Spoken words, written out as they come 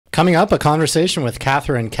Coming up, a conversation with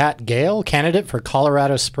Katherine Gayle, candidate for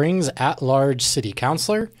Colorado Springs at-large city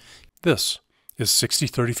councilor. This is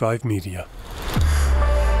 6035 Media.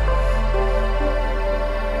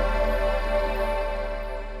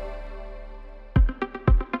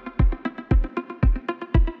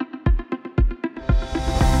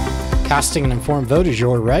 Casting an informed vote is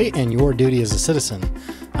your right and your duty as a citizen.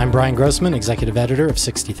 I'm Brian Grossman, executive editor of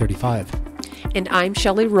 6035. And I'm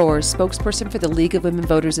Shelley Roars, spokesperson for the League of Women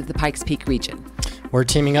Voters of the Pikes Peak Region. We're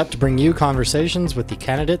teaming up to bring you conversations with the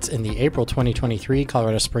candidates in the April 2023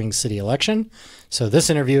 Colorado Springs city election. So this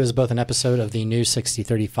interview is both an episode of the new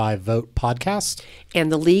 6035 Vote podcast and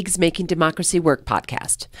the League's Making Democracy Work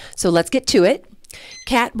podcast. So let's get to it.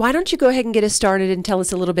 Kat, why don't you go ahead and get us started and tell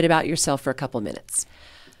us a little bit about yourself for a couple minutes?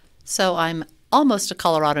 So I'm almost a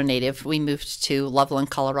Colorado native. We moved to Loveland,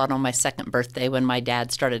 Colorado on my second birthday when my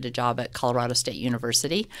dad started a job at Colorado State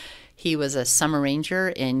University. He was a summer ranger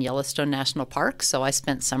in Yellowstone National Park, so I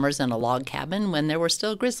spent summers in a log cabin when there were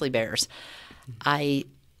still grizzly bears. I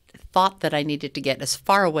thought that I needed to get as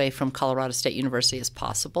far away from Colorado State University as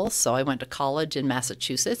possible, so I went to college in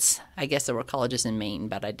Massachusetts. I guess there were colleges in Maine,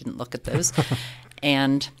 but I didn't look at those.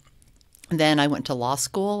 And then I went to law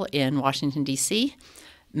school in Washington, D.C.,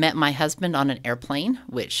 met my husband on an airplane,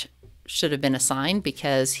 which should have been a sign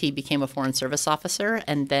because he became a Foreign Service officer,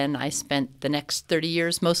 and then I spent the next 30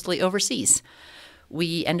 years mostly overseas.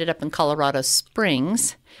 We ended up in Colorado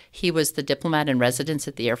Springs. He was the diplomat in residence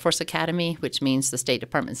at the Air Force Academy, which means the State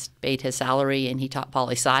Department paid his salary, and he taught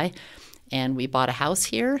poli-sci. And we bought a house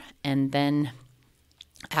here, and then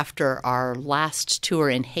after our last tour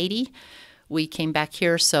in Haiti, we came back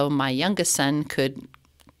here so my youngest son could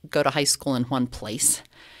go to high school in one place.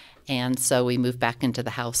 And so we moved back into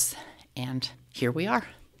the house, and here we are.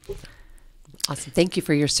 Awesome. Thank you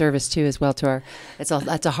for your service, too, as well.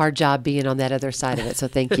 That's a hard job being on that other side of it, so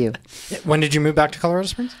thank you. When did you move back to Colorado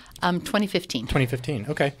Springs? 2015. 2015,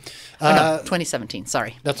 okay. No, 2017,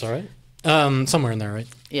 sorry. That's all right. Somewhere in there, right?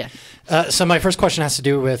 Yeah. So my first question has to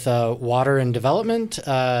do with water and development.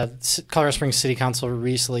 Colorado Springs City Council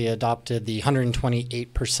recently adopted the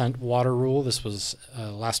 128% water rule. This was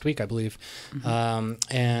last week, I believe. Mm-hmm.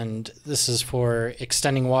 And this is for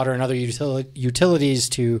extending water and other utilities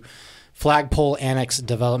to flagpole annex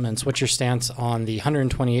developments. What's your stance on the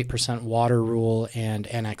 128% water rule and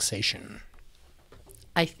annexation?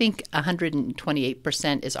 I think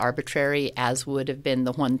 128% is arbitrary, as would have been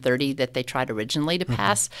the 130 that they tried originally to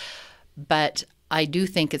pass. Mm-hmm. But I do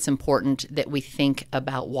think it's important that we think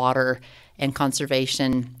about water and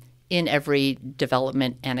conservation in every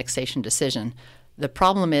development annexation decision. The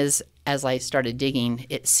problem is, as I started digging,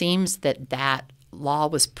 it seems that law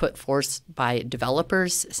was put forth by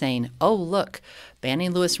developers saying, oh, look,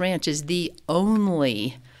 Banning Lewis Ranch is the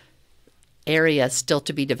only area still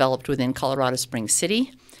to be developed within Colorado Springs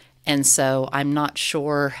City. And so I'm not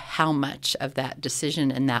sure how much of that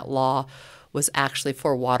decision and that law was actually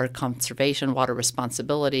for water conservation, water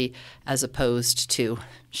responsibility, as opposed to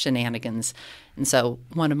shenanigans. And so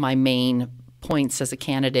one of my main points as a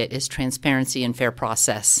candidate is transparency and fair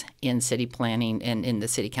process in city planning and in the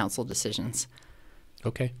city council decisions.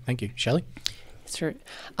 Okay, thank you. Shelley? Sure.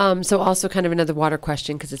 So also kind of another water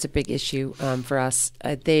question, because it's a big issue for us.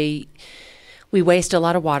 We waste a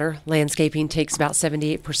lot of water. Landscaping takes about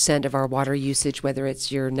 78% of our water usage, whether it's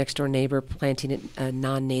your next door neighbor planting a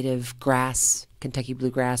non-native grass, Kentucky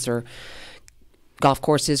bluegrass, or golf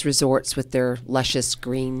courses, resorts with their luscious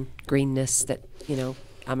greenness that,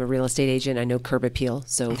 I'm a real estate agent. I know curb appeal.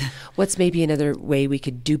 So what's maybe another way we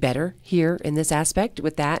could do better here in this aspect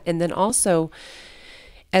with that? And then also,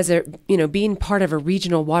 as being part of a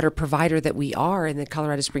regional water provider that we are in the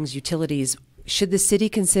Colorado Springs utilities, should the city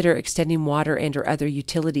consider extending water and or other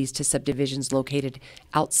utilities to subdivisions located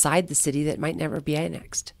outside the city that might never be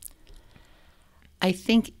annexed? I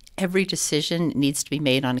think every decision needs to be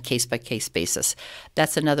made on a case-by-case basis.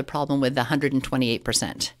 That's another problem with the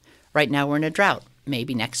 128%. Right now we're in a drought.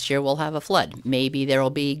 Maybe next year we'll have a flood. Maybe there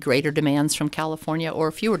will be greater demands from California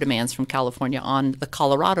or fewer demands from California on the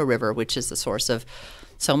Colorado River, which is the source of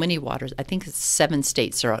so many waters. I think 7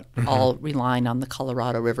 states are all relying on the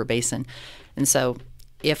Colorado River Basin. And so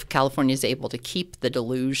if California is able to keep the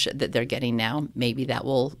deluge that they're getting now, maybe that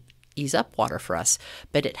will ease up water for us.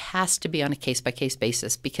 But it has to be on a case-by-case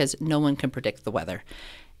basis because no one can predict the weather.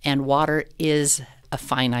 And water is a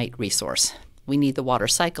finite resource. We need the water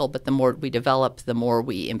cycle, but the more we develop, the more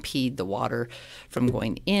we impede the water from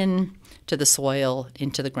going in to the soil,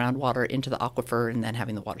 into the groundwater, into the aquifer, and then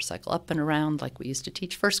having the water cycle up and around like we used to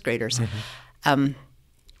teach first graders.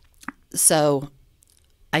 So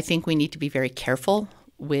I think we need to be very careful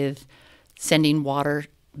with sending water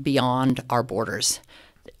beyond our borders.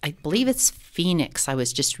 I believe it's Phoenix. I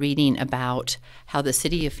was just reading about how the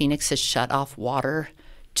city of Phoenix has shut off water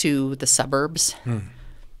to the suburbs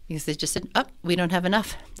because they just said, oh, we don't have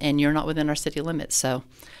enough, and you're not within our city limits. So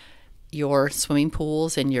your swimming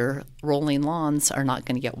pools and your rolling lawns are not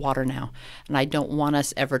going to get water now. And I don't want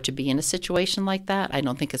us ever to be in a situation like that. I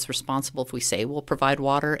don't think it's responsible if we say we'll provide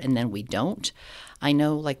water and then we don't. I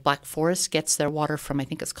know like Black Forest gets their water from, I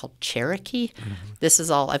think it's called Cherokee. This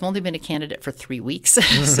is all, I've only been a candidate for 3 weeks,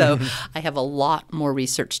 so I have a lot more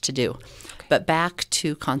research to do. But back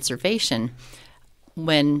to conservation.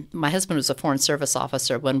 When my husband was a Foreign Service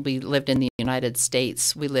officer, when we lived in the United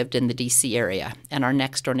States, we lived in the D.C. area, and our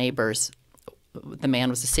next door neighbors, the man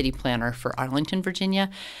was a city planner for Arlington, Virginia,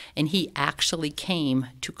 and he actually came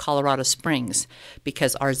to Colorado Springs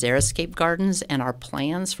because our xeriscape gardens and our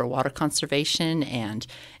plans for water conservation and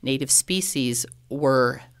native species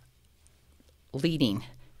were leading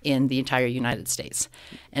in the entire United States.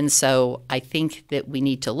 And so I think that we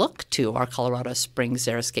need to look to our Colorado Springs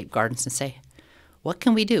xeriscape gardens and say, what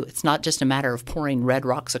can we do? It's not just a matter of pouring red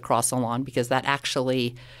rocks across the lawn, because that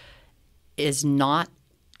actually is not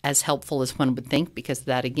as helpful as one would think, because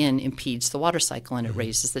that, again, impedes the water cycle and it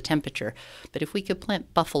raises the temperature. But if we could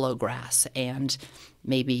plant buffalo grass and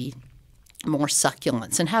maybe more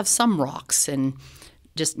succulents and have some rocks and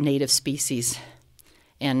just native species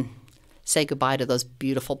and say goodbye to those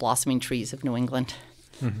beautiful blossoming trees of New England.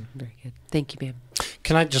 Very good. Thank you, ma'am.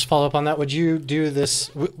 Can I just follow up on that? Would you do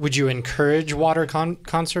this? Would you encourage water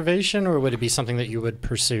conservation, or would it be something that you would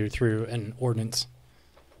pursue through an ordinance?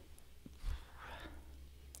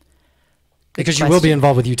 Because you will be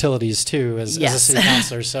involved with utilities too, as a city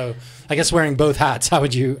councilor. So I guess wearing both hats, how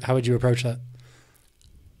would you approach that?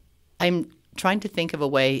 I'm trying to think of a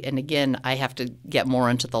way, and again, I have to get more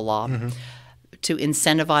into the law, to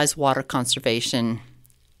incentivize water conservation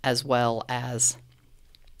as well as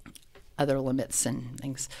other limits and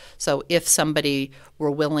things. So if somebody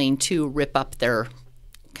were willing to rip up their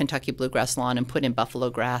Kentucky bluegrass lawn and put in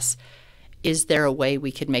buffalo grass, is there a way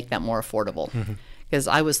we could make that more affordable? Because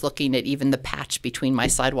I was looking at even the patch between my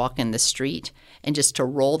sidewalk and the street, and just to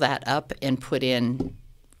roll that up and put in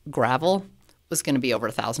gravel was going to be over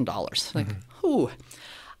 $1,000. Like, ooh,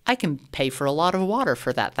 I can pay for a lot of water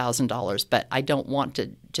for that $1,000, but I don't want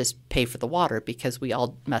to just pay for the water, because we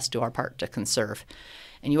all must do our part to conserve.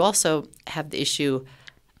 And you also have the issue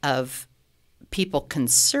of people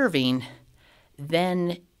conserving,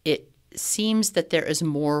 then it seems that there is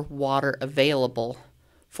more water available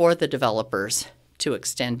for the developers to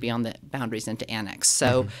extend beyond the boundaries and to annex.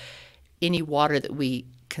 So any water that we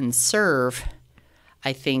conserve,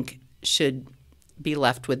 I think, should be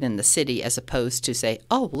left within the city, as opposed to say,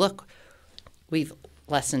 oh, look, we've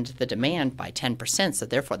lessened the demand by 10%, so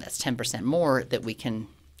therefore that's 10% more that we can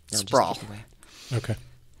sprawl. Okay.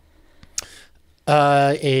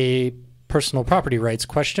 A personal property rights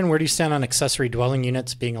question. Where do you stand on accessory dwelling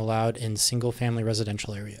units being allowed in single-family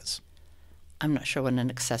residential areas? I'm not sure what an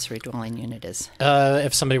accessory dwelling unit is.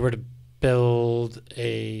 If somebody were to build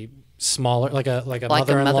a smaller, like a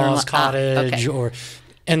mother-in-law's cottage,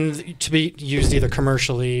 and to be used either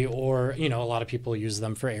commercially or, a lot of people use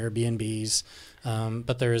them for Airbnbs.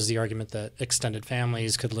 But there is the argument that extended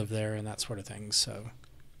families could live there and that sort of thing. So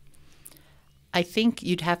I think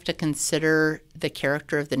you'd have to consider the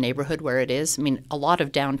character of the neighborhood where it is. I mean, a lot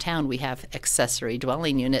of downtown, we have accessory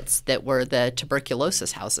dwelling units that were the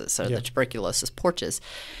tuberculosis houses or the tuberculosis porches.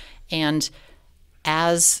 And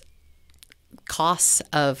as costs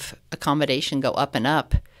of accommodation go up and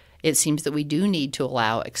up, it seems that we do need to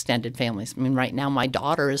allow extended families. I mean, right now my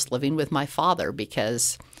daughter is living with my father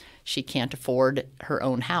because she can't afford her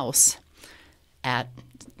own house at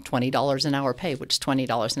 $20 an hour pay, which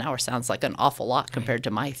 $20 an hour sounds like an awful lot compared to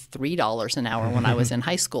my $3 an hour when I was in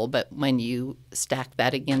high school. But when you stack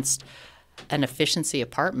that against an efficiency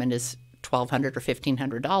apartment is $1,200 or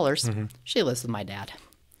 $1,500, she lives with my dad.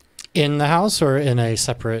 In the house or in a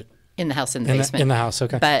separate? In the house, in the basement. In the house,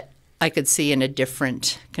 okay. But I could see in a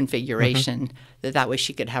different configuration that way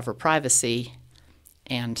she could have her privacy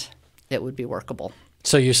and it would be workable.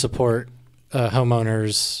 So you support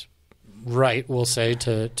homeowners' right, we'll say,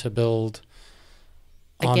 to build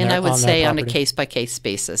on Again, their, I would on their say on a property? case-by-case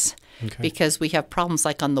basis, because we have problems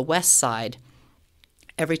like on the west side.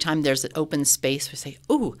 Every time there's an open space, we say,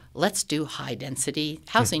 ooh, let's do high-density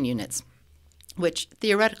housing units, which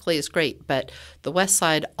theoretically is great, but the west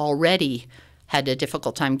side already had a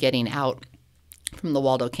difficult time getting out from the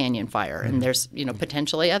Waldo Canyon fire, and there's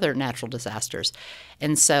potentially other natural disasters.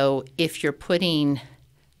 And so if you're putting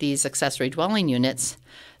these accessory dwelling units,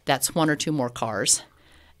 that's one or two more cars,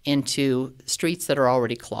 into streets that are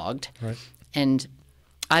already clogged. Right. And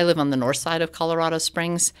I live on the north side of Colorado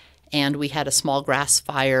Springs, and we had a small grass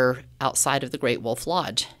fire outside of the Great Wolf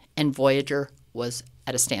Lodge, and Voyager was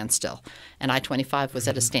at a standstill, and I-25 was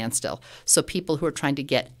at a standstill. So people who were trying to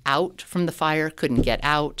get out from the fire couldn't get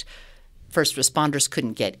out. First responders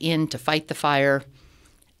couldn't get in to fight the fire,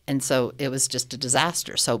 and so it was just a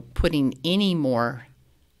disaster. So putting any more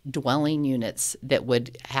dwelling units that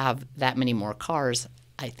would have that many more cars,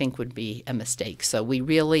 I think would be a mistake. So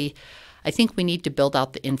I think we need to build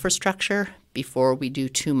out the infrastructure before we do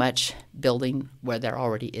too much building where there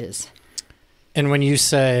already is. And when you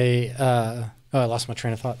say, I lost my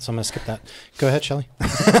train of thought, so I'm going to skip that. Go ahead, Shelley.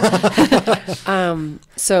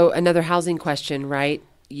 So another housing question, right?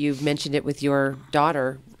 You've mentioned it with your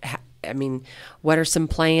daughter. I mean, what are some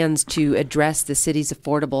plans to address the city's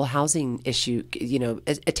affordable housing issue,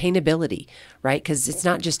 attainability, right? Because it's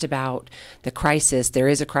not just about the crisis. There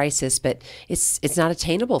is a crisis, but it's not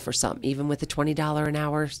attainable for some, even with a $20 an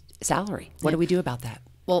hour salary. What do we do about that?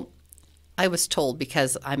 Well, I was told,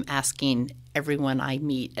 because I'm asking everyone I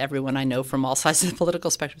meet, everyone I know from all sides of the political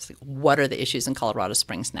spectrum, what are the issues in Colorado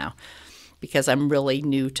Springs now? Because I'm really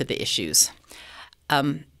new to the issues.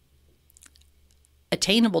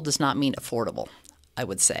 Attainable does not mean affordable, I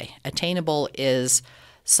would say. Attainable is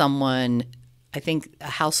someone, I think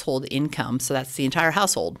a household income, so that's the entire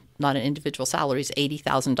household, not an individual salary, is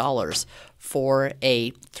 $80,000 for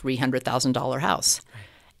a $300,000 house.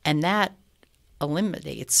 And that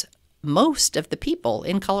eliminates most of the people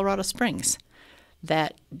in Colorado Springs.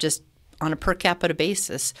 That just on a per capita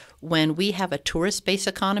basis, when we have a tourist-based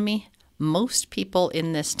economy, most people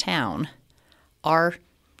in this town are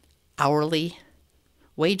hourly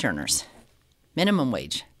wage earners, minimum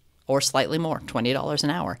wage, or slightly more, $20 an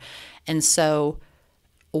hour. And so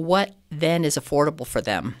what then is affordable for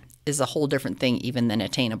them is a whole different thing even than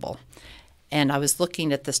attainable. And I was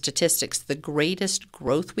looking at the statistics. The greatest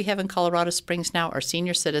growth we have in Colorado Springs now are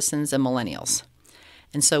senior citizens and millennials.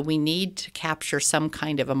 And so we need to capture some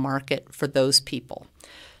kind of a market for those people.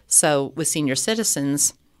 So with senior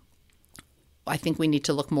citizens, I think we need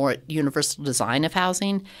to look more at universal design of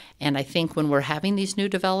housing. And I think when we're having these new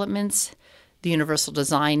developments, the universal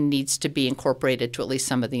design needs to be incorporated to at least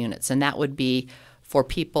some of the units. And that would be for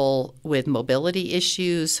people with mobility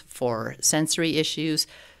issues, for sensory issues,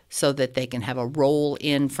 so that they can have a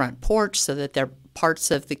roll-in front porch, so that their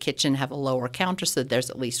parts of the kitchen have a lower counter, so that there's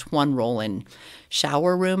at least one roll-in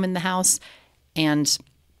shower room in the house. And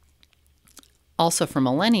also for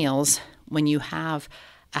millennials, when you have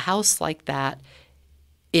a house like that,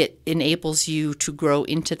 it enables you to grow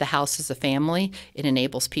into the house as a family. It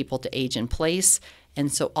enables people to age in place. And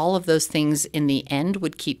so all of those things in the end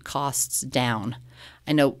would keep costs down.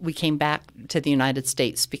 I know we came back to the United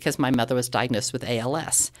States because my mother was diagnosed with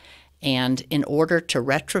ALS. And in order to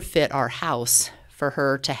retrofit our house for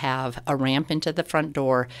her to have a ramp into the front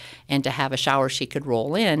door and to have a shower she could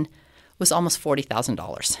roll in was almost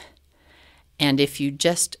 $40,000. And if you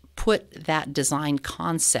just put that design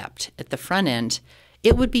concept at the front end,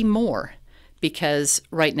 it would be more, because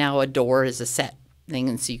right now a door is a set thing,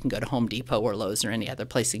 and so you can go to Home Depot or Lowe's or any other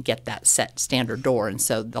place and get that set standard door, and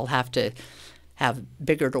so they'll have to have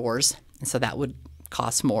bigger doors, and so that would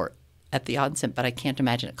cost more at the onset. But I can't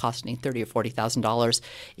imagine it costing $30,000 or $40,000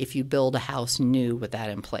 if you build a house new with that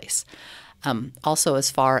in place. Also,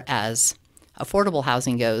 as far as affordable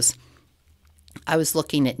housing goes, I was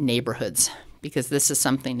looking at neighborhoods, because this is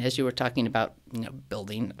something, as you were talking about,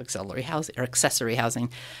 building auxiliary housing or accessory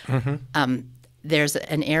housing. Mm-hmm. There's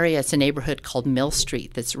an area, it's a neighborhood called Mill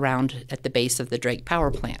Street that's around at the base of the Drake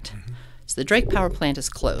Power Plant. Mm-hmm. So the Drake Power Plant is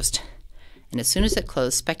closed. And as soon as it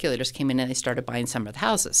closed, speculators came in and they started buying some of the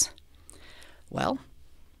houses. Well,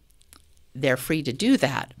 they're free to do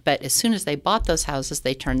that, but as soon as they bought those houses,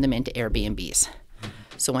 they turned them into Airbnbs. Mm-hmm.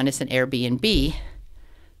 So when it's an Airbnb,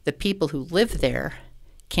 the people who live there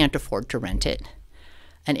can't afford to rent it.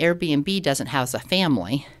 An Airbnb doesn't house a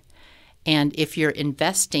family. And if you're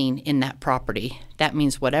investing in that property, that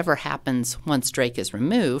means whatever happens once Drake is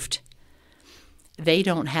removed, they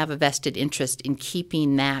don't have a vested interest in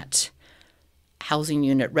keeping that housing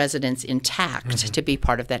unit residence intact mm-hmm. to be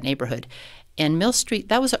part of that neighborhood. And Mill Street,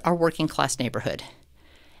 that was our working class neighborhood.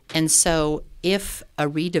 And so if a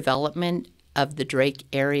redevelopment of the Drake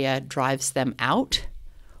area drives them out,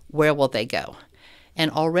 where will they go?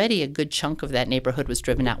 And already a good chunk of that neighborhood was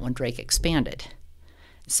driven out when Drake expanded.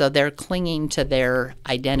 So they're clinging to their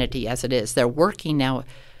identity as it is. They're working now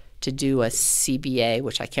to do a CBA,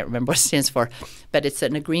 which I can't remember what it stands for, but it's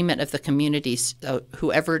an agreement of the communities.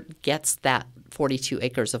 Whoever gets that 42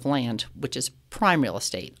 acres of land, which is prime real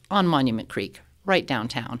estate on Monument Creek, right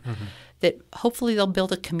downtown. That hopefully they'll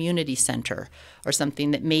build a community center or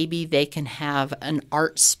something that maybe they can have an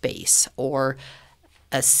art space or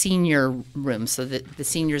a senior room so that the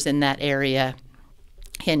seniors in that area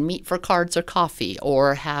can meet for cards or coffee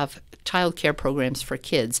or have childcare programs for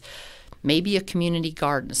kids. Maybe a community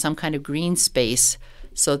garden, some kind of green space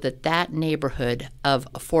so that that neighborhood of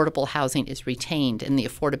affordable housing is retained and the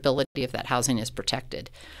affordability of that housing is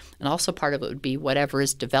protected. And also part of it would be whatever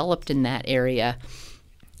is developed in that area,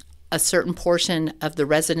 a certain portion of the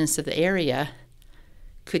residents of the area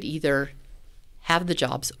could either have the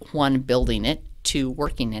jobs, 1, building it, 2,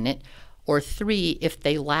 working in it, or 3, if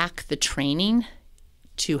they lack the training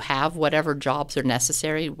to have whatever jobs are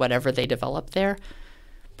necessary, whatever they develop there,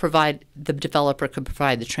 the developer could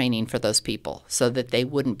provide the training for those people so that they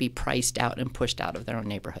wouldn't be priced out and pushed out of their own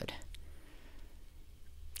neighborhood.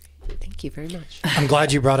 Thank you very much. I'm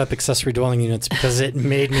glad you brought up accessory dwelling units because it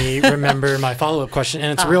made me remember my follow-up question,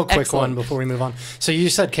 and it's a real quick excellent. one before we move on. So you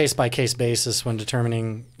said case-by-case basis when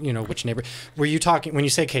determining, which neighbor. Were you talking, when you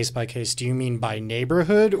say case-by-case, do you mean by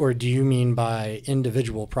neighborhood or do you mean by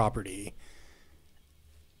individual property?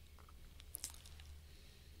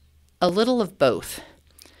 A little of both.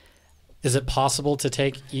 Is it possible to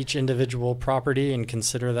take each individual property and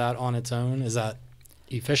consider that on its own? Is that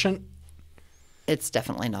efficient? It's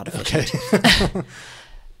definitely not efficient. Okay.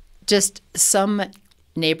 Just some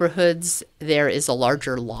neighborhoods, there is a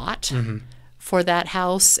larger lot for that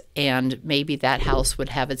house, and maybe that house would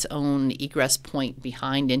have its own egress point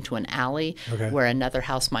behind into an alley where another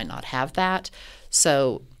house might not have that.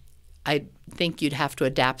 So I think you'd have to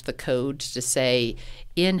adapt the code to say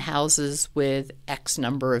in houses with X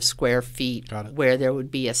number of square feet where there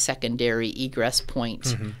would be a secondary egress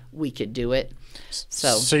point, we could do it.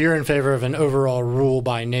 So you're in favor of an overall rule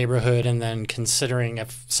by neighborhood, and then considering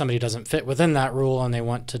if somebody doesn't fit within that rule and they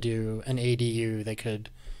want to do an ADU, they could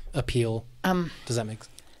appeal. Does that make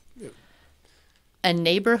sense? A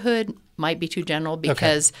neighborhood might be too general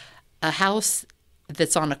because a house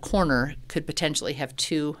that's on a corner could potentially have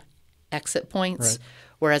 2 exit points,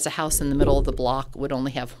 whereas a house in the middle of the block would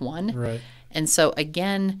only have 1. Right. And so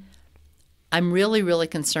again, I'm really, really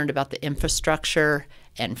concerned about the infrastructure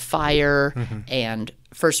and fire and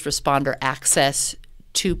first responder access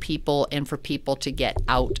to people and for people to get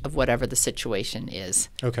out of whatever the situation is.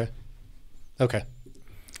 Okay.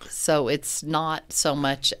 So it's not so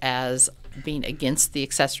much as being against the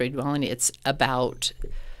accessory dwelling, it's about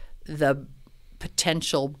the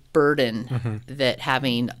potential burden that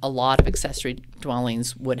having a lot of accessory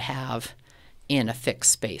dwellings would have in a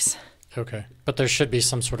fixed space. Okay. But there should be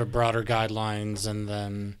some sort of broader guidelines, and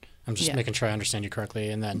then I'm just making sure I understand you correctly,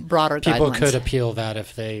 and then Broader people guidelines. could appeal that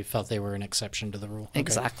if they felt they were an exception to the rule. Okay.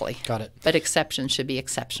 Exactly. Got it. But exceptions should be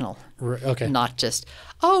exceptional. Okay. Not just,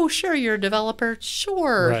 oh, sure, you're a developer.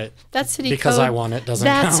 Sure. Right. That's city Because code. I want it doesn't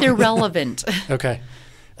That's count. irrelevant. Okay.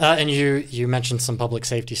 And you mentioned some public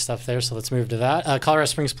safety stuff there, so let's move to that. Colorado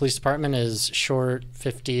Springs Police Department is short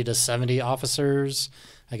 50 to 70 officers,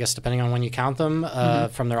 I guess depending on when you count them,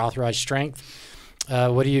 from their authorized strength.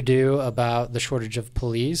 What do you do about the shortage of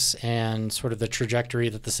police and sort of the trajectory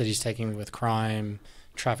that the city's taking with crime,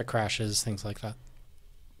 traffic crashes, things like that?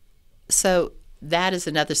 So that is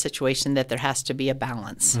another situation that there has to be a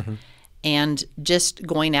balance. And just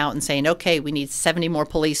going out and saying, okay, we need 70 more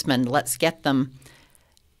policemen, let's get them,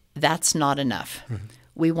 that's not enough.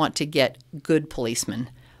 We want to get good policemen.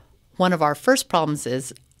 One of our first problems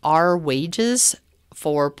is our wages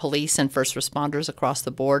for police and first responders across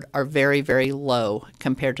the board are very, very low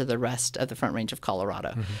compared to the rest of the Front Range of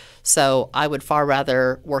Colorado. So I would far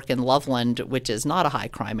rather work in Loveland, which is not a high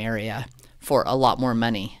crime area, for a lot more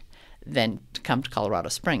money than to come to Colorado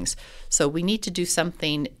Springs. So we need to do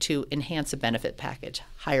something to enhance a benefit package,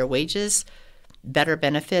 higher wages, better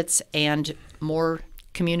benefits, and more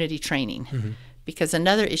community training. Because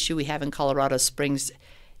another issue we have in Colorado Springs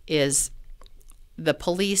is the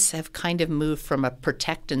police have kind of moved from a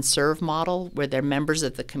protect and serve model where they're members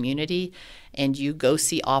of the community and you go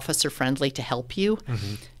see officer friendly to help you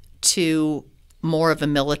to more of a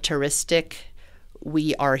militaristic,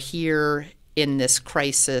 we are here in this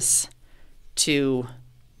crisis to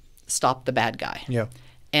stop the bad guy. Yeah.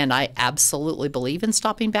 And I absolutely believe in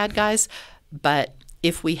stopping bad guys, but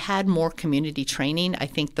if we had more community training, I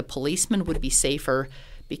think the policemen would be safer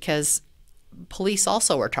because police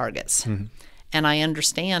also are targets. And I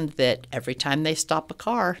understand that every time they stop a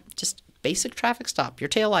car, just basic traffic stop, your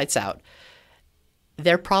taillight's out,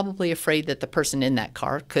 they're probably afraid that the person in that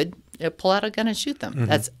car could pull out a gun and shoot them.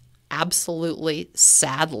 That's absolutely,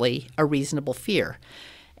 sadly, a reasonable fear.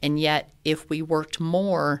 And yet, if we worked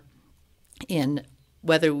more in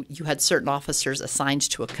whether you had certain officers assigned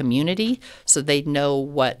to a community so they'd know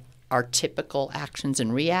what are typical actions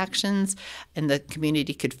and reactions, and the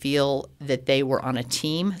community could feel that they were on a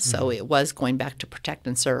team. So it was going back to protect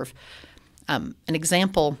and serve. An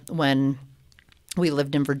example, when we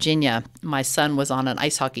lived in Virginia, my son was on an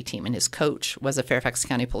ice hockey team, and his coach was a Fairfax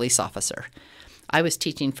County police officer. I was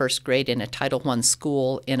teaching first grade in a Title I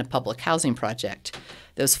school in a public housing project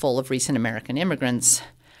that was full of recent American immigrants.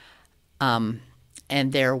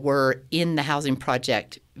 And there were in the housing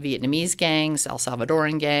project Vietnamese gangs, El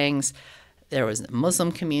Salvadoran gangs. There was a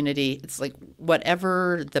Muslim community. It's like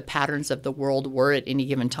whatever the patterns of the world were at any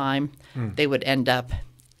given time, they would end up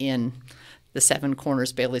in the Seven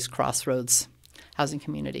Corners, Bailey's Crossroads housing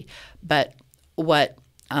community. But what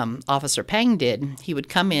Officer Pang did, he would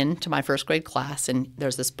come in to my first grade class, and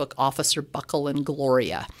there's this book, Officer Buckle and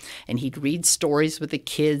Gloria, and he'd read stories with the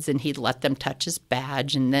kids, and he'd let them touch his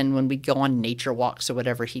badge, and then when we'd go on nature walks or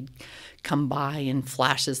whatever, he'd come by and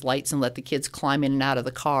flash his lights and let the kids climb in and out of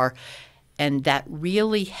the car. And that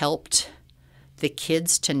really helped the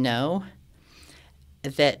kids to know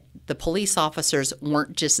that the police officers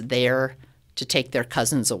weren't just there to take their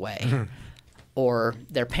cousins away or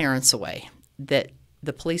their parents away, that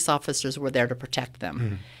the police officers were there to protect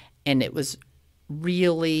them. And it was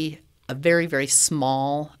really a very, very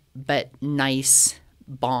small but nice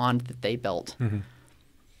bond that they built.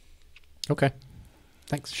 Okay.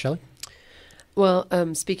 Thanks. Shelley? Well,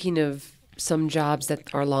 speaking of some jobs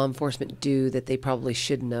that our law enforcement do that they probably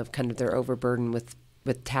shouldn't have, kind of they're overburdened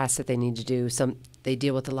with tasks that they need to do. They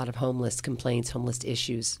deal with a lot of homeless complaints, homeless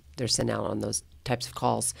issues. They're sent out on those types of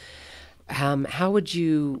calls. How would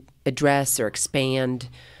you address or expand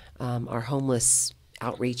our homeless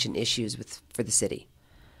outreach and issues for the city?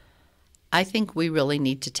 I think we really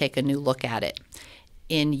need to take a new look at it.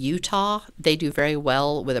 In Utah, they do very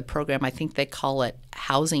well with a program, I think they call it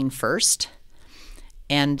Housing First,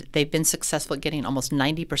 and they've been successful at getting almost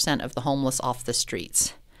 90% of the homeless off the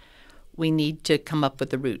streets. We need to come up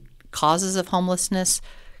with the root causes of homelessness,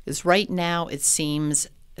 because right now it seems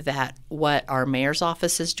that what our mayor's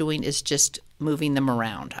office is doing is just moving them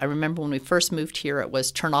around. I remember when we first moved here, it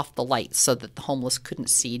was turn off the lights so that the homeless couldn't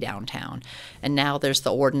see downtown. And now there's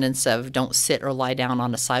the ordinance of don't sit or lie down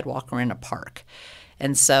on a sidewalk or in a park.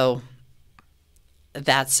 And so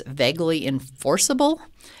that's vaguely enforceable.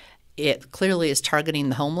 It clearly is targeting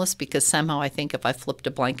the homeless, because somehow I think if I flipped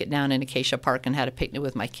a blanket down in Acacia Park and had a picnic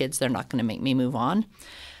with my kids, they're not going to make me move on.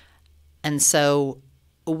 And so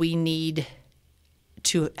we need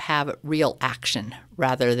to have real action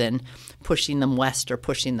rather than pushing them west or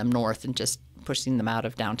pushing them north and just pushing them out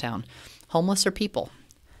of downtown. Homeless are people.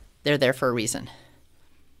 They're there for a reason.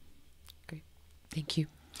 Great. Thank you.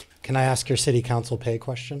 Can I ask your city council pay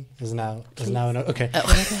question? Okay.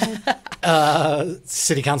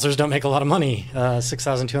 City councilors don't make a lot of money.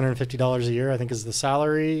 $6,250 a year, I think, is the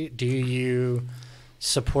salary. Do you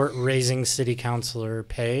support raising city councilor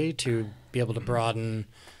pay to be able to broaden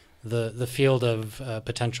the field of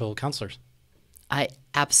potential councilors? I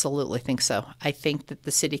absolutely think so. I think that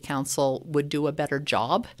the city council would do a better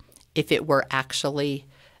job if it were actually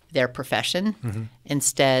their profession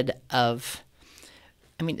instead of,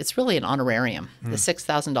 I mean, it's really an honorarium. The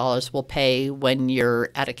 $6,000 will pay when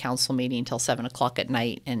you're at a council meeting until 7 o'clock at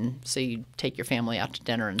night, and so you take your family out to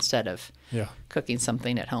dinner instead of cooking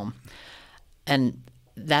something at home. And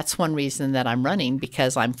that's one reason that I'm running,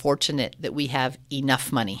 because I'm fortunate that we have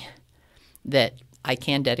enough money that I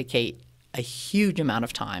can dedicate a huge amount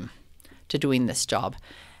of time to doing this job.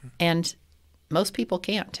 And most people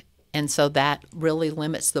can't. And so that really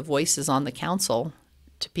limits the voices on the council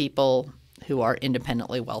to people who are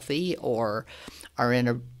independently wealthy or are in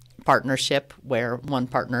a partnership where one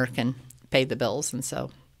partner can pay the bills, and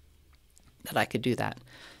so that I could do that.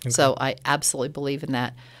 Okay. So I absolutely believe in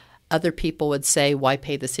that. Other people would say, why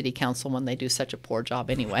pay the city council when they do such a poor job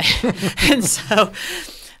anyway? And so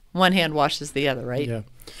one hand washes the other, right? Yeah.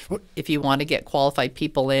 If you want to get qualified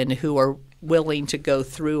people in who are willing to go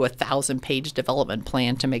through a 1,000-page development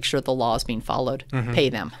plan to make sure the law is being followed, pay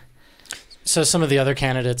them. So some of the other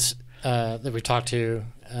candidates that we talked to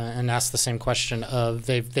and asked the same question of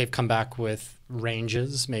they've come back with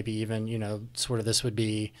ranges, maybe even, sort of this would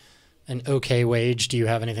be an okay wage. Do you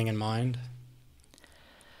have anything in mind?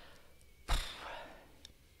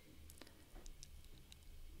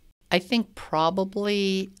 I think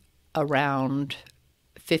probably around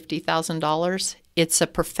 $50,000. It's a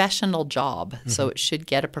professional job, so it should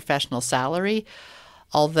get a professional salary,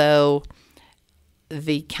 although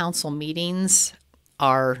the council meetings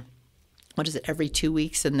are what is it, every 2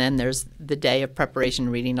 weeks, and then there's the day of preparation,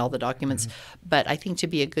 reading all the documents. But I think to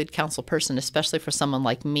be a good council person, especially for someone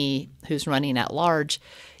like me who's running at large,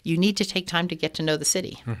 you need to take time to get to know the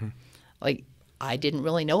city. Like, I didn't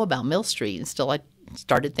really know about Mill Street until I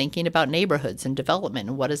started thinking about neighborhoods and development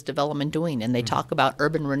and what is development doing. And they talk about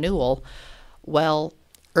urban renewal. Well,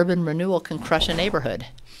 urban renewal can crush a neighborhood.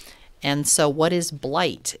 And so what is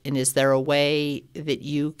blight? And is there a way that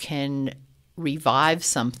you can revive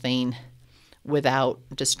something without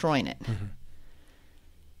destroying it?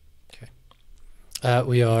 Okay.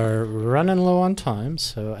 We are running low on time,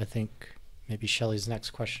 so I think maybe Shelley's next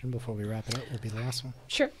question before we wrap it up will be the last one.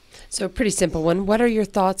 Sure. So pretty simple one. What are your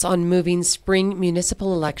thoughts on moving spring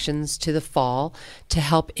municipal elections to the fall to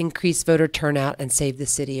help increase voter turnout and save the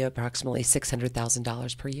city approximately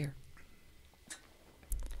 $600,000 per year?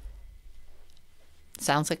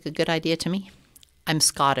 Sounds like a good idea to me. I'm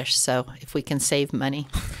Scottish, so if we can save money,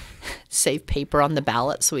 save paper on the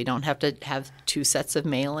ballot so we don't have to have 2 sets of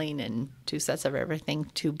mailing and 2 sets of everything,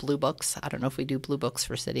 2 blue books. I don't know if we do blue books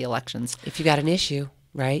for city elections. If you got an issue,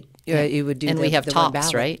 right? You would do and we have the one tops,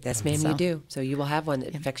 ballot. right? Yes, ma'am, we do. So you will have one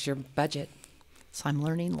that affects your budget. So I'm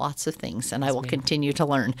learning lots of things, and I will continue to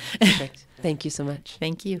learn. Perfect. Thank you so much.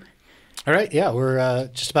 Thank you. All right. Yeah, we're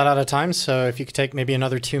just about out of time. So if you could take maybe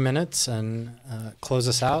another 2 minutes and close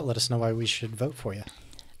us out, let us know why we should vote for you.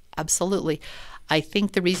 Absolutely. I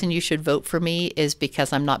think the reason you should vote for me is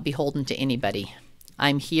because I'm not beholden to anybody.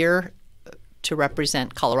 I'm here to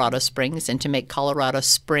represent Colorado Springs and to make Colorado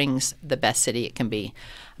Springs the best city it can be.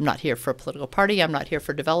 I'm not here for a political party. I'm not here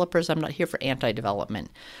for developers. I'm not here for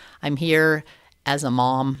anti-development. I'm here as a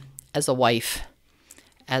mom, as a wife,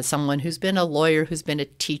 as someone who's been a lawyer, who's been a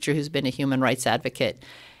teacher, who's been a human rights advocate.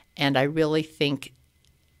 And I really think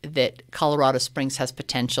that Colorado Springs has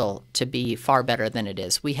potential to be far better than it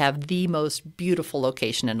is. We have the most beautiful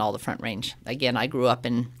location in all the Front Range. Again, I grew up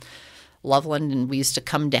in Loveland, and we used to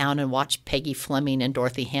come down and watch Peggy Fleming and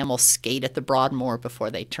Dorothy Hamill skate at the Broadmoor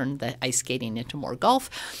before they turned the ice skating into more golf.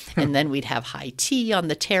 And then we'd have high tea on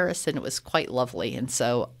the terrace, and it was quite lovely. And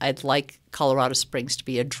so I'd like Colorado Springs to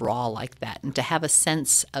be a draw like that, and to have a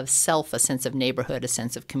sense of self, a sense of neighborhood, a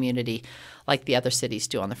sense of community like the other cities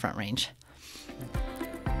do on the Front Range.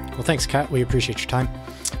 Well, thanks, Kat. We appreciate your time.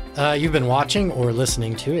 You've been watching or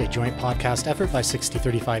listening to a joint podcast effort by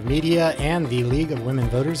Sixty35 Media and the League of Women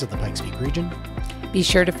Voters of the Pikes Peak Region. Be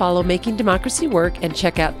sure to follow Making Democracy Work and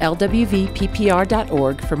check out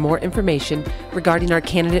lwvppr.org for more information regarding our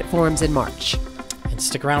candidate forums in March. And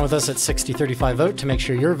stick around with us at Sixty35 Vote to make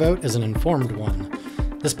sure your vote is an informed one.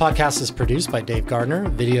 This podcast is produced by Dave Gardner,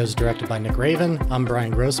 videos directed by Nick Raven. I'm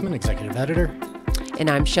Brian Grossman, executive editor. And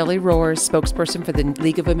I'm Shelley Rohrs, spokesperson for the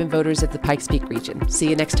League of Women Voters of the Pikes Peak Region. See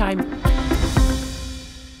you next time.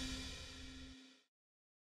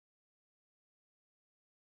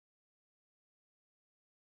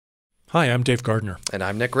 Hi, I'm Dave Gardner. And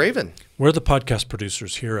I'm Nick Raven. We're the podcast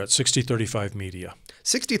producers here at 6035 Media.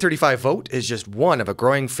 6035 Vote is just one of a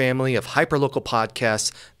growing family of hyperlocal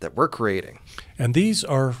podcasts that we're creating. And these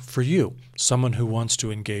are for you, someone who wants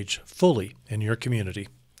to engage fully in your community.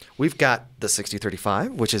 We've got the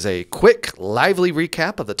 6035, which is a quick, lively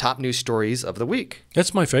recap of the top news stories of the week.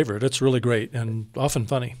 It's my favorite. It's really great and often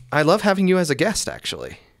funny. I love having you as a guest,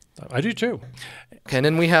 actually. I do too. And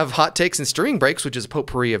then we have Hot Takes and Streaming Breaks, which is a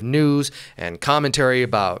potpourri of news and commentary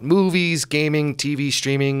about movies, gaming, TV,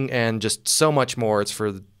 streaming, and just so much more. It's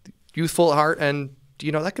for the youthful at heart, and,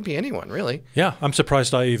 you know, that could be anyone, really. Yeah, I'm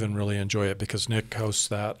surprised I even really enjoy it because Nick hosts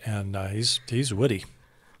that, and he's witty.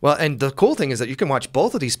 Well, and the cool thing is that you can watch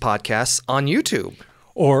both of these podcasts on YouTube.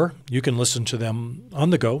 Or you can listen to them on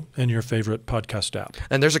the go in your favorite podcast app.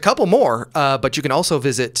 And there's a couple more, but you can also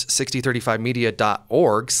visit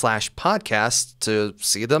 6035media.org/podcast to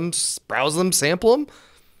see them, browse them, sample them.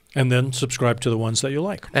 And then subscribe to the ones that you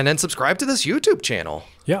like. And then subscribe to this YouTube channel.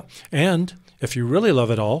 Yeah. And if you really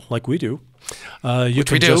love it all, like we do, you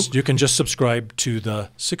can just subscribe to the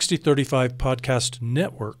 6035 Podcast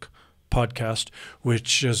Network podcast,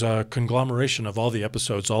 which is a conglomeration of all the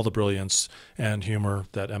episodes, all the brilliance and humor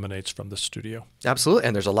that emanates from the studio. Absolutely.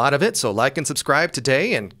 And there's a lot of it. So like and subscribe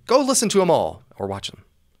today and go listen to them all or watch them.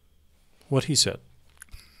 What he said.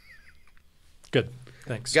 Good.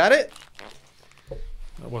 Thanks. Got it?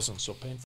 That wasn't so painful.